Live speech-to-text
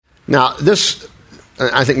Now, this,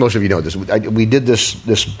 I think most of you know this. We did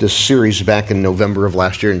this series back in November of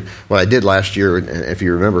last year, and what I did last year, and if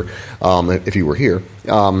you remember, if you were here,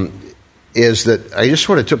 is that I just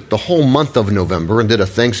sort of took the whole month of November and did a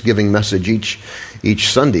Thanksgiving message each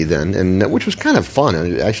Sunday then, and which was kind of fun.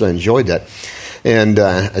 I actually enjoyed that, and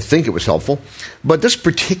I think it was helpful. But this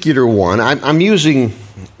particular one, I'm using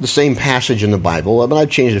the same passage in the Bible, but I've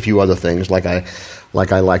changed a few other things like I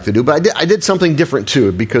like to do. But I did something different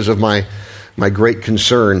too because of my great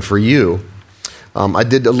concern for you. I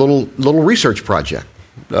did a little research project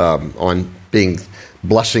on being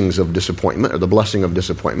blessings of disappointment, or the blessing of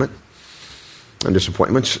disappointment and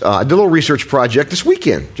disappointments. I did a little research project this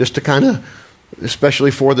weekend just to kind of, especially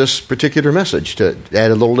for this particular message, to add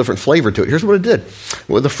a little different flavor to it. Here's what I did.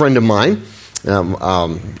 With a friend of mine,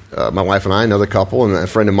 my wife and I, another couple, and a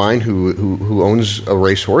friend of mine who owns a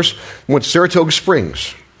racehorse, went to Saratoga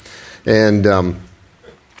Springs. And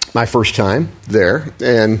my first time there,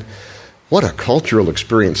 and what a cultural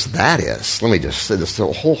experience that is. Let me just say this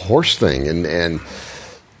whole horse thing, and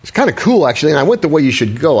it's kind of cool, actually, and I went the way you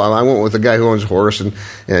should go. I went with a guy who owns a horse, and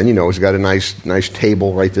he's got a nice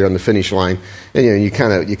table right there on the finish line, and you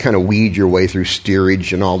kind of weed your way through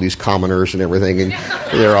steerage and all these commoners and everything, and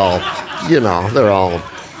they're all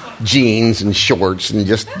jeans and shorts and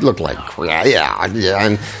just look like crap.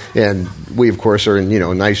 Yeah, and we of course are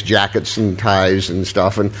in nice jackets and ties and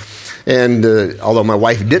stuff, and although my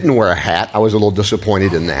wife didn't wear a hat, I was a little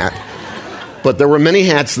disappointed in that, but there were many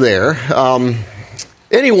hats there.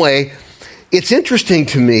 Anyway, it's interesting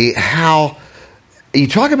to me how you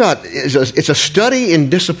talk about it's a study in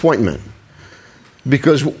disappointment,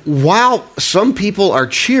 because while some people are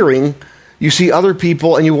cheering, you see other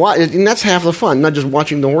people, and you watch, and that's half the fun, not just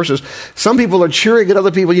watching the horses. Some people are cheering at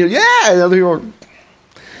other people, and other people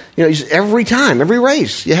every time, every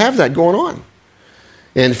race, you have that going on.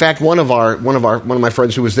 And in fact, one of my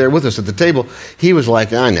friends who was there with us at the table, he was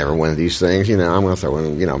like, I never win these things, I'm going to throw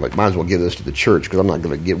in, but might as well give this to the church because I'm not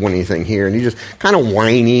going to win anything here. And he just kind of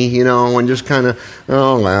whiny, and just kind of,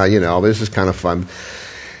 this is kind of fun.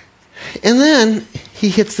 And then he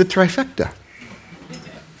hits the trifecta.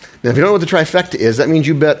 Now, if you don't know what the trifecta is, that means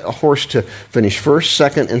you bet a horse to finish first,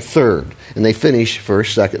 second, and third. And they finish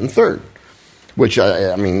first, second, and third. Which,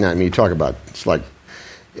 you talk about, it's like,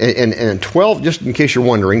 and 12, just in case you're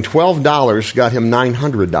wondering, $12 got him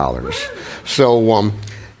 $900. So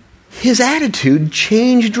his attitude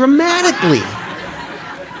changed dramatically.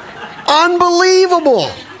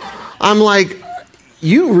 Unbelievable. I'm like,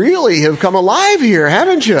 you really have come alive here,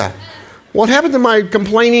 haven't you? What happened to my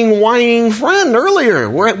complaining, whining friend earlier?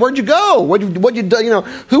 Where'd you go? What'd you do?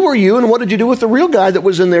 Who were you, and what did you do with the real guy that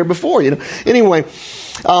was in there before? Anyway,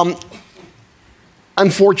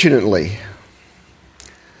 unfortunately,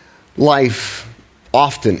 life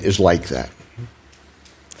often is like that.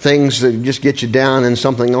 Things that just get you down, and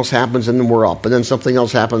something else happens, and then we're up, and then something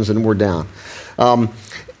else happens, and we're down. And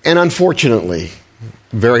unfortunately,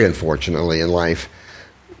 very unfortunately in life,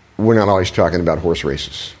 we're not always talking about horse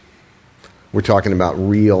races. We're talking about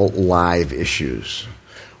real live issues.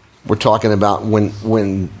 We're talking about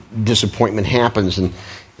when disappointment happens and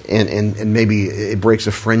maybe it breaks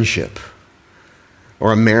a friendship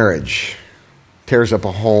or a marriage, tears up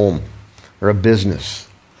a home or a business,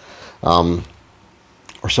 or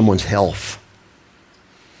someone's health,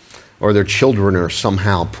 or their children are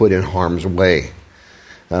somehow put in harm's way,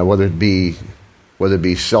 whether it be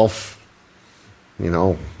self,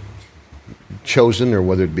 chosen, or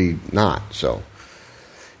whether it be not so.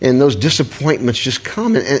 And those disappointments just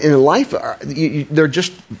come. And in life, there are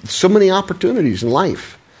just so many opportunities in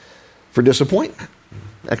life for disappointment.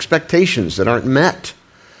 Expectations that aren't met.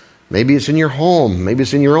 Maybe it's in your home. Maybe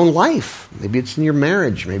it's in your own life. Maybe it's in your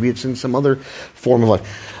marriage. Maybe it's in some other form of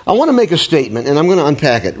life. I want to make a statement, and I'm going to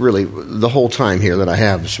unpack it really the whole time here that I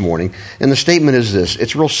have this morning. And the statement is this.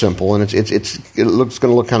 It's real simple, and it's going to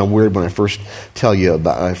look kind of weird when I first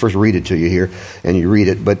I first read it to you here, and you read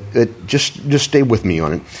it. But just stay with me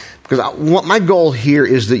on it, because what my goal here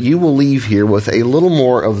is that you will leave here with a little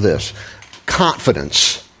more of this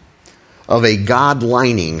confidence of a God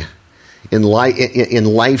lining in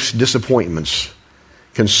life's disappointments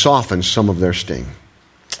can soften some of their sting.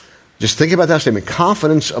 Just think about that statement.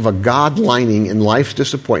 Confidence of a God lining in life's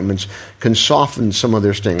disappointments can soften some of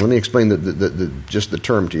their sting. Let me explain just the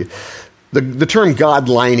term to you. The term God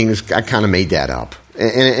lining I kind of made that up.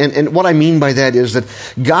 And what I mean by that is that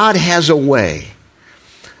God has a way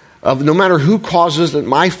of, no matter who causes it,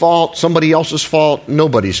 my fault, somebody else's fault,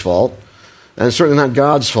 nobody's fault, and certainly not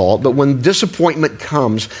God's fault, but when disappointment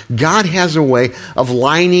comes, God has a way of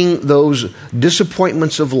lining those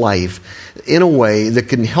disappointments of life in a way that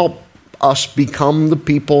can help us become the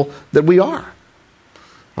people that we are.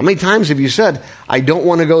 How many times have you said, I don't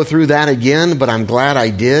want to go through that again, but I'm glad I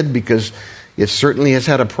did, because it certainly has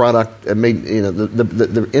had a product that made,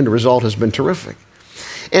 the end result has been terrific.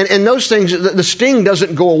 And those things, the sting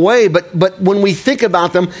doesn't go away, but when we think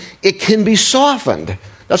about them, it can be softened.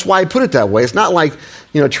 That's why I put it that way. It's not like,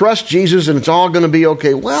 trust Jesus and it's all going to be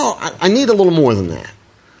okay. Well, I need a little more than that.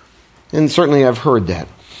 And certainly I've heard that.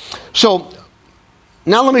 So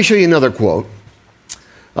now let me show you another quote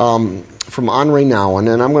from Henri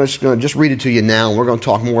Nouwen, and I'm going to just read it to you now, and we're going to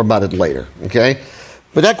talk more about it later, okay?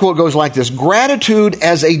 But that quote goes like this: gratitude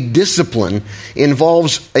as a discipline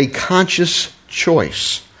involves a conscious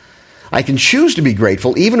choice. I can choose to be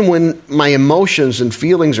grateful even when my emotions and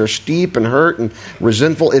feelings are steep and hurt and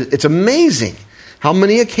resentful. It's amazing how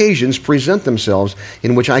many occasions present themselves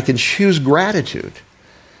in which I can choose gratitude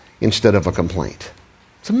instead of a complaint.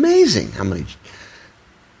 It's amazing how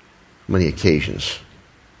many occasions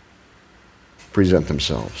present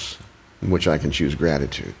themselves in which I can choose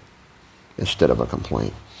gratitude instead of a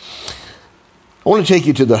complaint. I want to take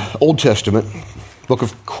you to the Old Testament, book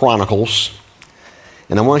of Chronicles,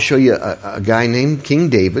 and I want to show you a guy named King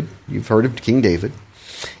David. You've heard of King David.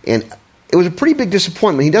 And it was a pretty big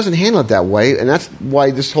disappointment. He doesn't handle it that way, and that's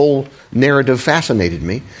why this whole narrative fascinated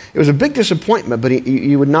me. It was a big disappointment, but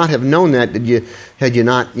you would not have known that had you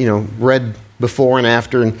not, read before and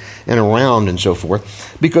after and around and so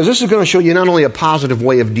forth. Because this is going to show you not only a positive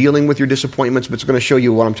way of dealing with your disappointments, but it's going to show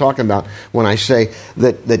you what I'm talking about when I say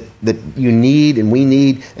that you need and we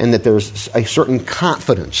need, and that there's a certain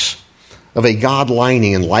confidence of a God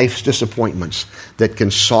lining in life's disappointments that can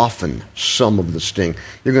soften some of the sting.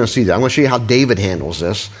 You're going to see that. I'm going to show you how David handles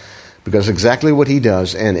this, because exactly what he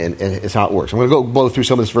does, and it's how it works. I'm going to blow through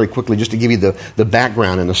some of this very quickly just to give you the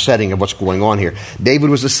background and the setting of what's going on here. David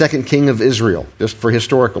was the second king of Israel, just for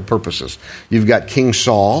historical purposes. You've got King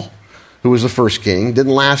Saul, who was the first king.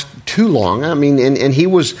 Didn't last too long. And he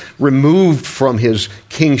was removed from his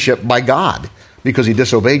kingship by God because he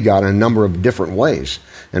disobeyed God in a number of different ways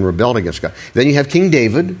and rebelled against God. Then you have King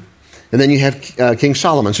David, and then you have King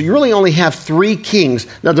Solomon. So you really only have three kings.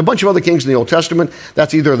 Now, there's a bunch of other kings in the Old Testament.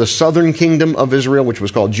 That's either the southern kingdom of Israel, which was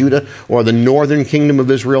called Judah, or the northern kingdom of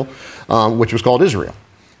Israel, which was called Israel.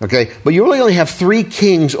 Okay? But you really only have three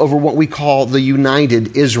kings over what we call the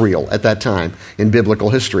united Israel at that time in biblical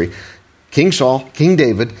history. King Saul, King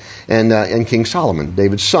David, and King Solomon,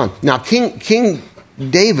 David's son. Now, King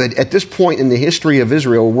David, at this point in the history of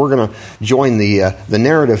Israel, we're going to join the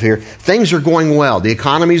narrative here. Things are going well. The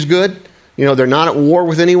economy's good. They're not at war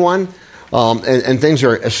with anyone. And things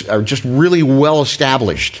are just really well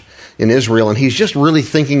established in Israel. And he's just really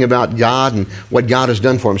thinking about God and what God has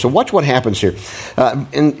done for him. So watch what happens here.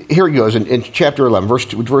 And here it goes in chapter 11,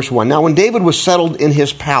 verse 1. Now, when David was settled in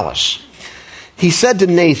his palace, he said to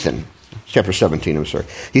Nathan, chapter 17, I'm sorry.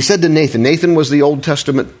 He said to Nathan. Nathan was the Old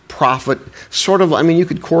Testament prophet, sort of, you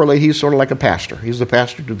could correlate, he's sort of like a pastor. He's the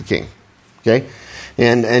pastor to the king. Okay?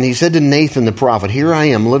 And he said to Nathan the prophet, here I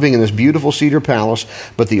am living in this beautiful cedar palace,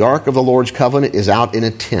 but the ark of the Lord's covenant is out in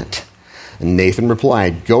a tent. And Nathan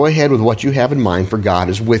replied, go ahead with what you have in mind, for God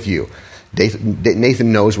is with you.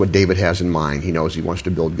 Nathan knows what David has in mind. He knows he wants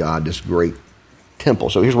to build God this great temple.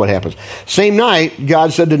 So here's what happens. Same night,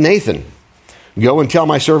 God said to Nathan, go and tell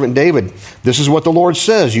my servant David, this is what the Lord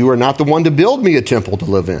says. You are not the one to build me a temple to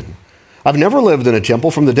live in. I've never lived in a temple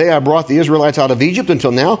from the day I brought the Israelites out of Egypt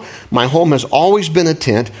until now. My home has always been a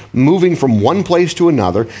tent, moving from one place to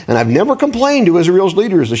another. And I've never complained to Israel's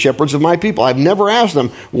leaders, the shepherds of my people. I've never asked them,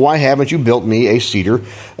 why haven't you built me a cedar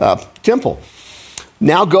temple?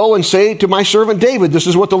 Now go and say to my servant David, this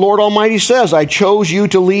is what the Lord Almighty says. I chose you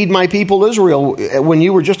to lead my people Israel when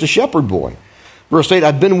you were just a shepherd boy. Verse 8,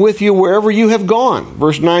 I've been with you wherever you have gone.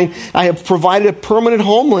 Verse 9, I have provided a permanent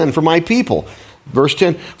homeland for my people. Verse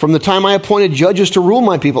 10, from the time I appointed judges to rule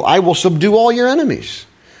my people, I will subdue all your enemies.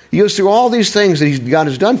 He goes through all these things that God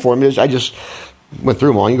has done for him. I just went through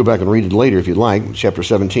them all. You can go back and read it later if you'd like, chapter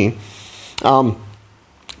 17. But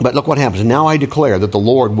look what happens. Now I declare that the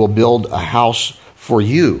Lord will build a house for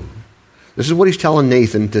you. This is what he's telling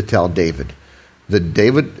Nathan to tell David. That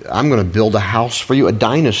David, I'm going to build a house for you, a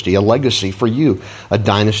dynasty, a legacy for you, a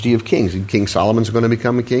dynasty of kings. And King Solomon's going to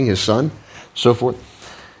become a king, his son, so forth.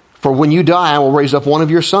 For when you die, I will raise up one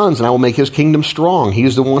of your sons, and I will make his kingdom strong. He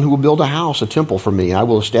is the one who will build a house, a temple for me, and I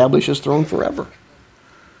will establish his throne forever.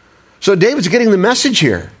 So David's getting the message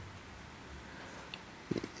here.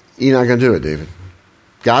 You're not going to do it, David.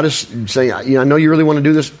 God is saying, I know you really want to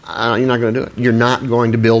do this. You're not going to do it. You're not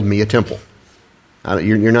going to build me a temple.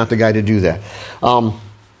 You're not the guy to do that.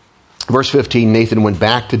 Verse 15, Nathan went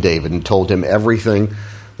back to David and told him everything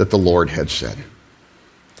that the Lord had said.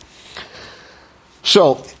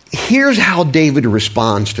 So here's how David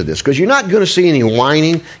responds to this, because you're not going to see any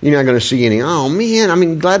whining. You're not going to see any, oh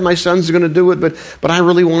man, glad my son's going to do it, but I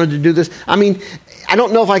really wanted to do this. I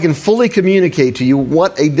don't know if I can fully communicate to you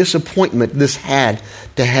what a disappointment this had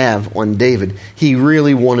to have on David. He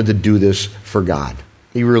really wanted to do this for God.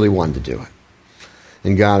 He really wanted to do it.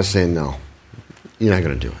 And God is saying, no, you're not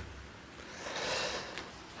going to do it.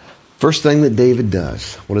 First thing that David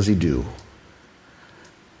does, what does he do?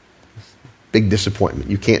 Big disappointment.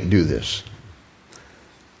 You can't do this.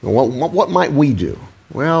 What might we do?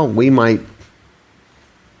 Well, we might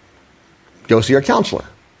go see our counselor.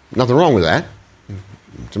 Nothing wrong with that.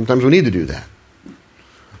 Sometimes we need to do that.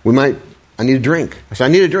 I need a drink. I say, I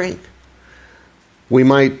need a drink. We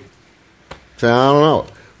might say, I don't know.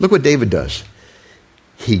 Look what David does.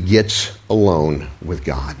 He gets alone with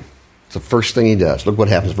God. It's the first thing he does. Look what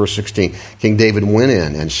happens. Verse 16. King David went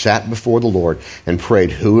in and sat before the Lord and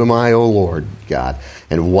prayed, who am I, O Lord God?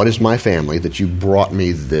 And what is my family that you brought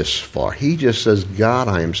me this far? He just says, God,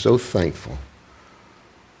 I am so thankful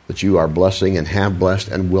that you are blessing and have blessed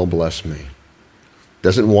and will bless me.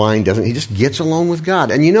 Doesn't whine, he just gets alone with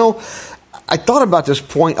God. And I thought about this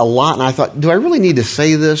point a lot, and I thought, do I really need to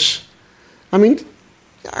say this?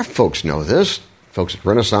 Our folks know this. Folks at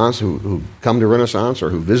Renaissance who come to Renaissance or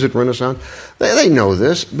who visit Renaissance, they know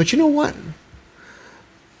this. But you know what?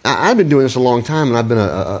 I've been doing this a long time, and I've been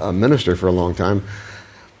a minister for a long time.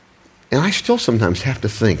 And I still sometimes have to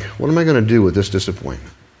think, what am I going to do with this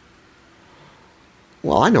disappointment?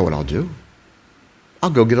 Well, I know what I'll do. I'll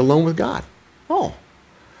go get alone with God. Oh.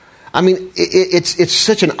 It's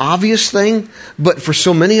such an obvious thing, but for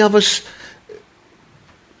so many of us,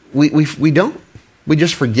 we don't. We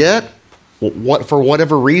just forget. For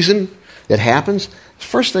whatever reason it happens,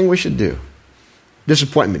 first thing we should do.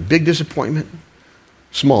 Disappointment, big disappointment,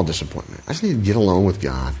 small disappointment. I just need to get alone with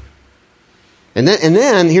God. And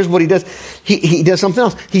then here's what he does. He does something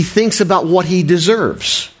else. He thinks about what he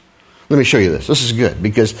deserves. Let me show you this. This is good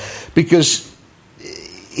because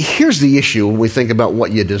here's the issue when we think about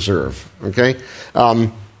what you deserve. Okay,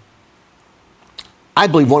 I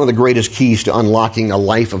believe one of the greatest keys to unlocking a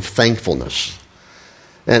life of thankfulness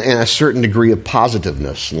and a certain degree of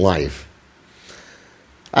positiveness in life,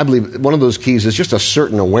 I believe one of those keys is just a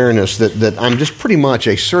certain awareness that I'm just pretty much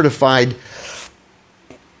a certified,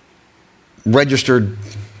 registered,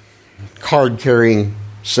 card-carrying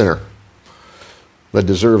sinner that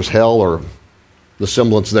deserves hell or the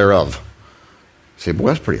semblance thereof. You say, boy,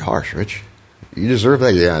 that's pretty harsh, Rich. You deserve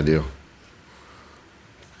that? Yeah, I do.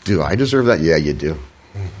 Do I deserve that? Yeah, you do.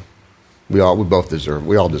 We all deserve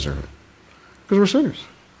it. Because we're sinners.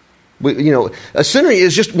 A sinner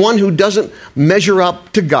is just one who doesn't measure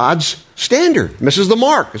up to God's standard. Misses the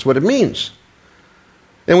mark is what it means.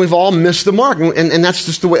 And we've all missed the mark. And that's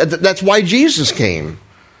just the way, that's why Jesus came.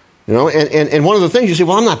 And one of the things you say,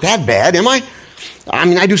 well, I'm not that bad, am I?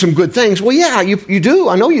 I do some good things. Well, yeah, you do.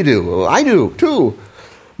 I know you do. I do, too.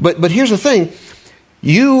 But here's the thing.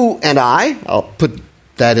 You and I'll put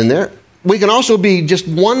that in there. We can also be just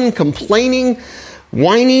one complaining,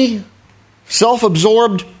 whiny,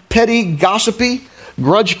 self-absorbed, petty, gossipy,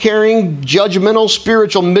 grudge-carrying, judgmental,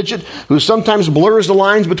 spiritual midget who sometimes blurs the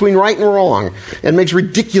lines between right and wrong and makes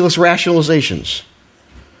ridiculous rationalizations.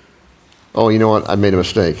 Oh, you know what? I made a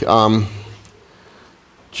mistake.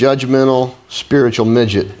 Judgmental, spiritual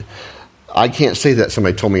midget. I can't say that.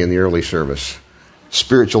 Somebody told me in the early service.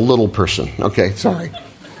 Spiritual little person. Okay, sorry.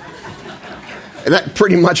 That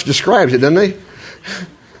pretty much describes it, doesn't it?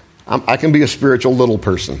 I can be a spiritual little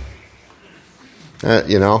person.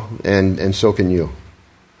 And so can you.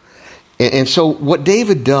 And so what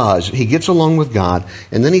David does, he gets along with God,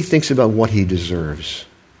 and then he thinks about what he deserves.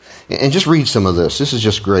 And just read some of this. This is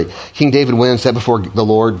just great. King David went and sat before the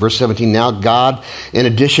Lord. Verse 17, now God, in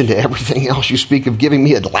addition to everything else, you speak of giving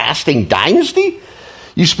me a lasting dynasty?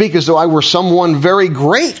 You speak as though I were someone very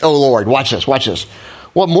great, O Lord. Watch this.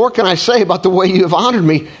 What more can I say about the way you have honored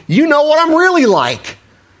me? You know what I'm really like.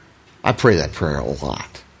 I pray that prayer a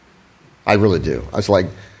lot. I really do. I was like,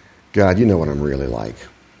 God, you know what I'm really like.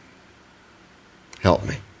 Help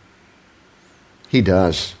me. He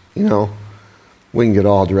does. We can get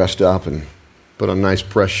all dressed up and put on nice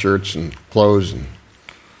pressed shirts and clothes and,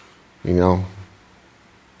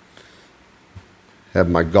 have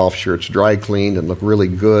my golf shirts dry cleaned and look really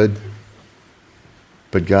good.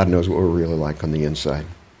 But God knows what we're really like on the inside.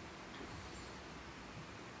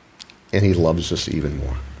 And he loves us even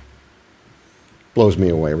more. Blows me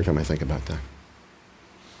away every time I think about that.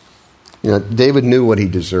 David knew what he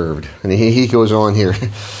deserved. And he goes on here.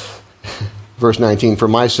 Verse 19, for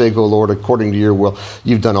my sake, O Lord, according to your will,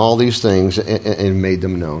 you've done all these things and made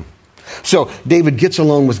them known. So David gets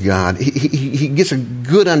alone with God. He gets a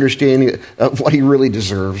good understanding of what he really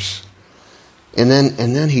deserves. And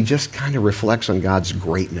then he just kind of reflects on God's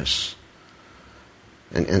greatness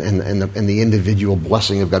and the individual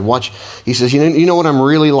blessing of God. Watch, he says, you know what I'm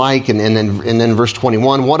really like? And then verse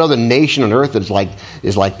 21, what other nation on earth is like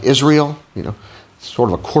Israel?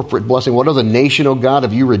 Sort of a corporate blessing. What other nation, O God,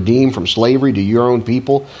 have you redeemed from slavery to your own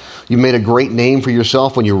people? You made a great name for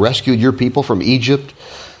yourself when you rescued your people from Egypt.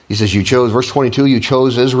 He says, verse 22, you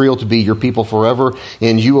chose Israel to be your people forever,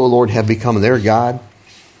 and you, O Lord, have become their God.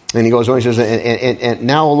 And he goes on, he says, and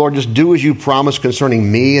now, O Lord, just do as you promised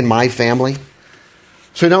concerning me and my family.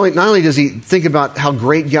 So not only does he think about how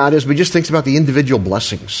great God is, but he just thinks about the individual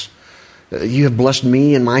blessings. You have blessed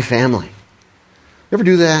me and my family. You ever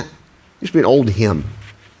do that? It used to be an old hymn.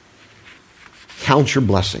 Count your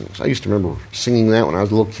blessings. I used to remember singing that when I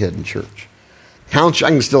was a little kid in church.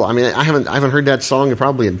 I haven't heard that song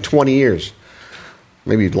probably in 20 years.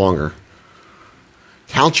 Maybe longer.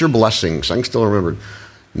 Count your blessings. I can still remember.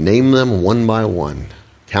 Name them one by one.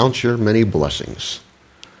 Count your many blessings.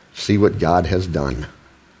 See what God has done.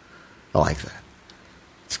 I like that.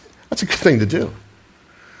 That's a good thing to do.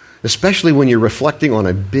 Especially when you're reflecting on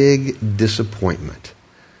a big disappointment.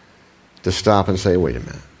 To stop and say, wait a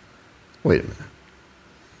minute.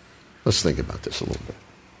 Let's think about this a little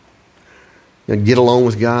bit. Get alone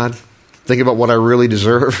with God. Think about what I really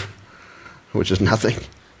deserve, which is nothing.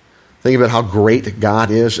 Think about how great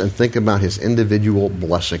God is, and think about his individual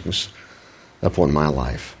blessings upon my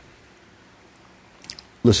life.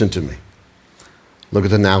 Listen to me. Look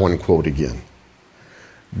at the now and quote again.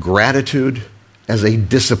 Gratitude as a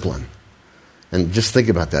discipline. And just think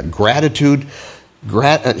about that. Gratitude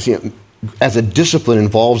as a discipline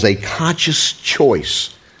involves a conscious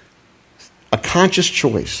choice. A conscious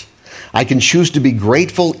choice. I can choose to be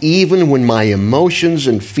grateful even when my emotions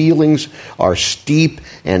and feelings are steep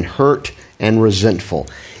and hurt and resentful.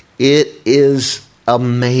 It is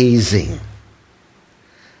amazing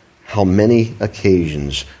how many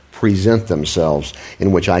occasions present themselves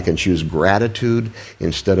in which I can choose gratitude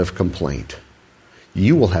instead of complaint.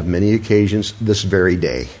 You will have many occasions this very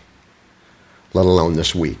day, let alone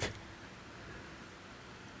this week,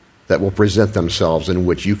 that will present themselves in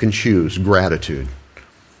which you can choose gratitude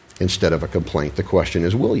instead of a complaint. The question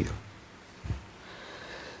is, will you?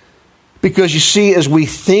 Because you see, as we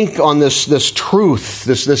think on this truth,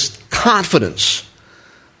 this confidence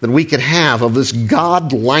that we can have of this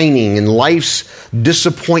God lining in life's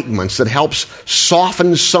disappointments that helps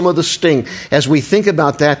soften some of the sting, as we think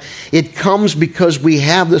about that, it comes because we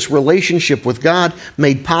have this relationship with God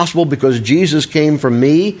made possible because Jesus came for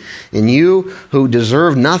me and you who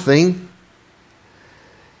deserve nothing.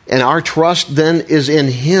 And our trust then is in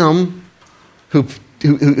him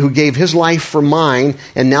who gave his life for mine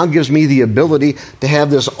and now gives me the ability to have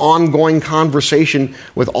this ongoing conversation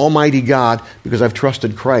with Almighty God because I've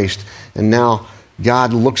trusted Christ. And now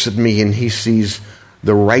God looks at me and he sees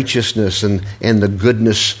the righteousness and the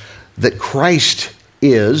goodness that Christ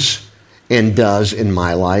is and does in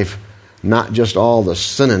my life, not just all the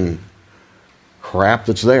sin and crap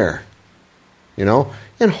that's there.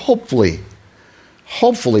 And hopefully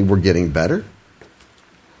we're getting better.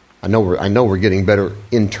 I know we're getting better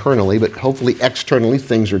internally, but hopefully externally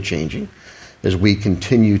things are changing as we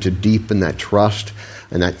continue to deepen that trust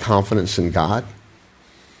and that confidence in God.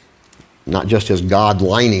 Not just as God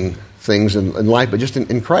lining things in life, but just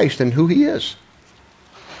in Christ and who he is.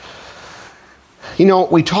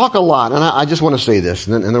 We talk a lot, and I just want to say this,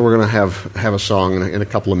 and then we're going to have a song in a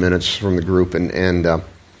couple of minutes from the group, and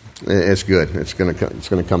it's good. It's going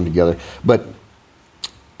to come together. But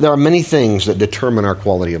there are many things that determine our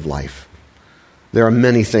quality of life. There are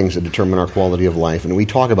many things that determine our quality of life, and we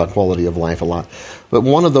talk about quality of life a lot. But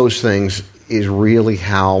one of those things is really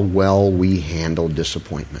how well we handle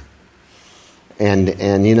disappointment. And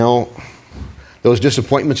those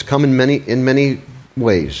disappointments come in many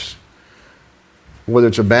ways. Whether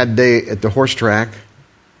it's a bad day at the horse track,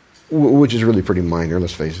 which is really pretty minor,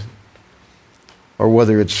 let's face it, or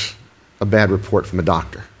whether it's a bad report from a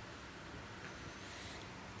doctor,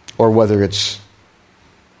 or whether it's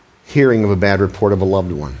hearing of a bad report of a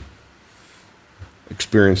loved one,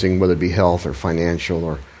 experiencing whether it be health or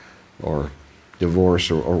financial or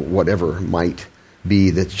divorce or whatever it might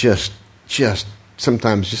be, that just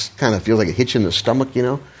sometimes just kind of feels like a hitch in the stomach,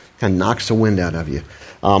 kind of knocks the wind out of you.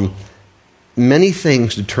 Many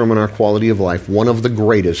things determine our quality of life. One of the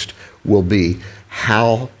greatest will be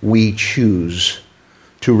how we choose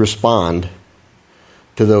to respond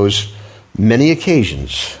to those many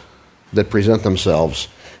occasions that present themselves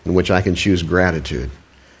in which I can choose gratitude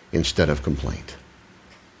instead of complaint.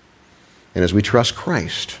 And as we trust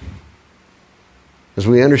Christ, as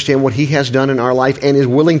we understand what He has done in our life and is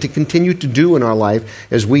willing to continue to do in our life,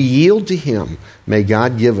 as we yield to Him, may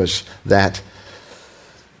God give us that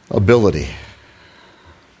ability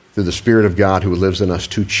through the Spirit of God who lives in us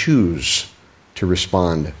to choose to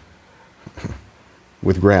respond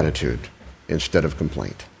with gratitude instead of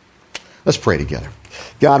complaint. Let's pray together.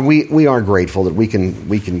 God, we are grateful that we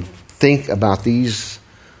can think about these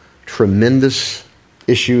tremendous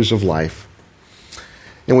issues of life.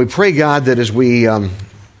 And we pray, God, that as we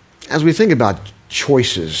think about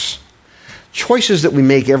choices that we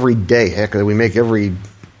make every day, heck, that we make every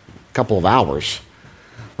couple of hours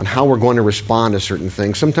on how we're going to respond to certain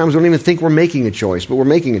things. Sometimes we don't even think we're making a choice, but we're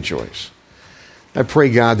making a choice. I pray,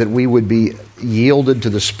 God, that we would be yielded to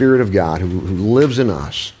the Spirit of God who lives in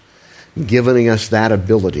us, giving us that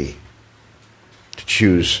ability to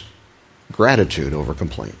choose gratitude over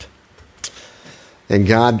complaint. And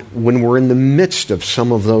God, when we're in the midst of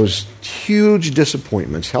some of those huge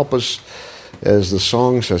disappointments, help us, as the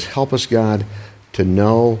song says, help us, God, to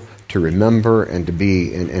know, to remember, and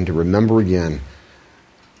to remember again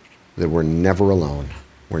that we're never alone.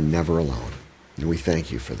 We're never alone. And we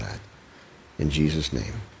thank you for that. In Jesus'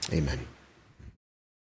 name, amen.